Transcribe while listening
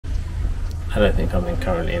I don't think I'm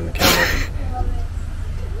currently in the camera.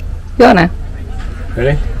 You are now.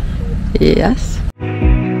 Really? Yes.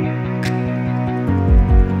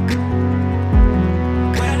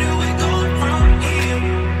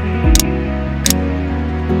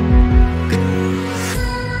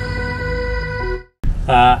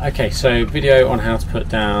 Okay, so video on how to put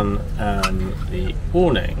down the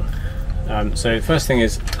awning. So the first thing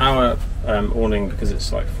is our awning, because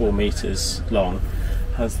it's like 4 meters long,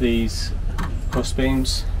 has these cross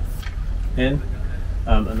beams in,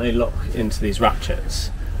 and they lock into these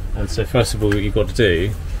ratchets. And so first of all, what you've got to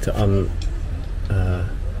do to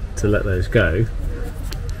let those go,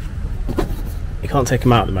 you can't take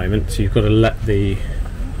them out at the moment, so you've got to let the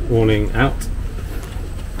awning out.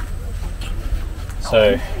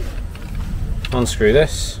 So unscrew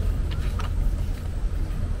this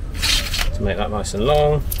to make that nice and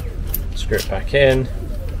long, screw it back in,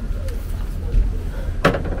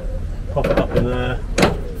 pop it up in there,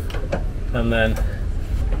 and then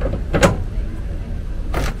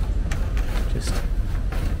just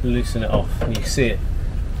loosen it off. And you can see it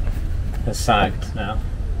has sagged now.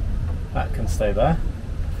 That can stay there.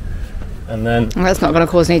 And then That's not going to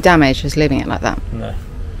cause any damage, just leaving it like that. no.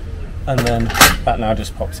 And then that now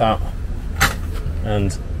just pops out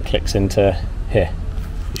and clicks into here,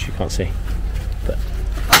 which you can't see, but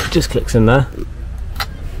it just clicks in there.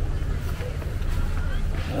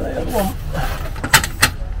 And the other one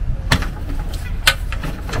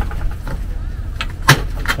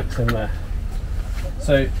clicks in there.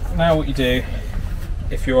 So now what you do,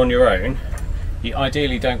 if you're on your own, you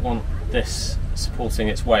ideally don't want this supporting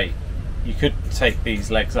its weight. You could take these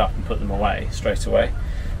legs up and put them away straight away,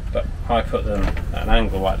 but I put them at an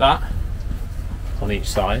angle like that on each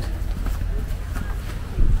side.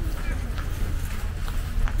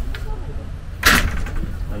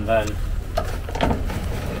 And then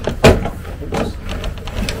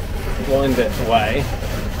wind it away.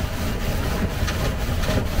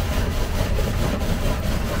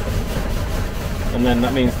 And then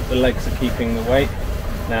that means that the legs are keeping the weight.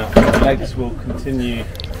 Now the legs will continue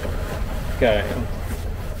going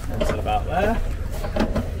until about there.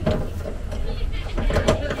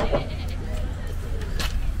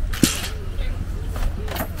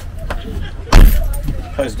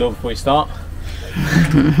 Close the door before you start.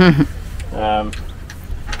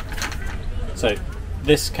 So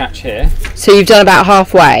this catch here. So you've done about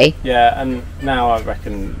halfway? Yeah, and now I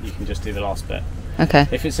reckon you can just do the last bit. Okay.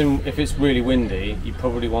 If it's really windy, you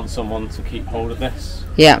probably want someone to keep hold of this.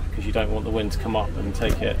 Yeah. Because you don't want the wind to come up and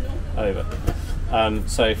take it over.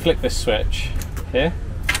 So flick this switch here,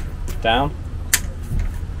 down,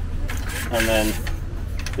 and then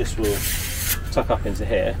this will tuck up into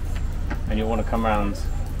here, and you'll want to come around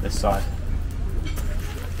this side.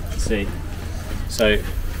 See, so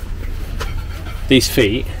these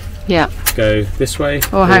feet go this way.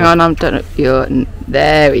 Oh, hang on, I'm done.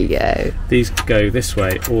 There we go. These go this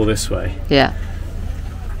way or this way. Yeah.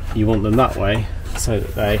 You want them that way so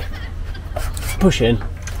that they push in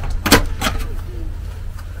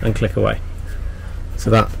and click away. So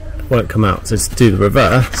that won't come out. So to do the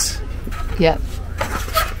reverse. Yeah.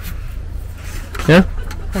 Yeah?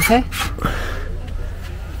 Okay.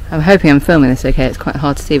 I'm hoping I'm filming this okay. It's quite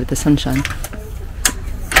hard to see with the sunshine.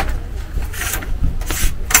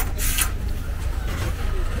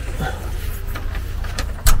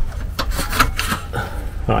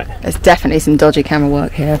 Right. There's definitely some dodgy camera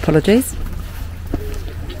work here. Apologies.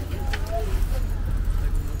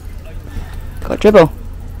 Got a dribble.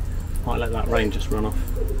 Might let that rain just run off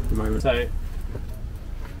for a moment. So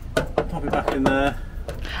pop it back in there.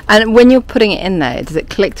 And when you're putting it in there, does it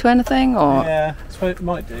click to anything, or? Yeah, that's what it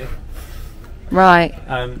might do. Right.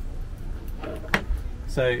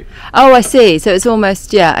 So. Oh, I see. So it's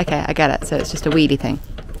almost, yeah. Okay, I get it. So it's just a wheelie thing.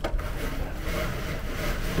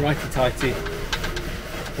 Righty tighty.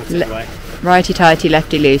 Put it away. Righty tighty,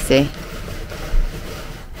 lefty loosey.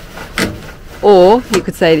 Or you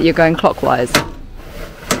could say that you're going clockwise.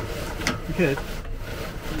 You could.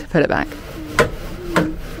 To put it back.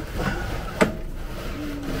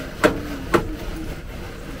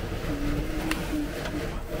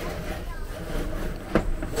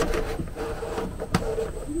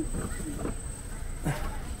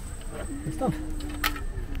 It's done.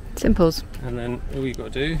 Simples. And then all you've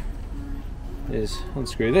got to do is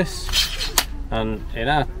unscrew this, and in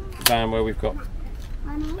our van where we've got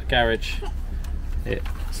a garage, it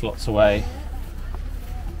slots away.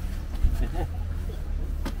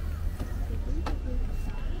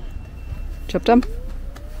 Job done.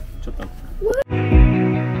 Job done.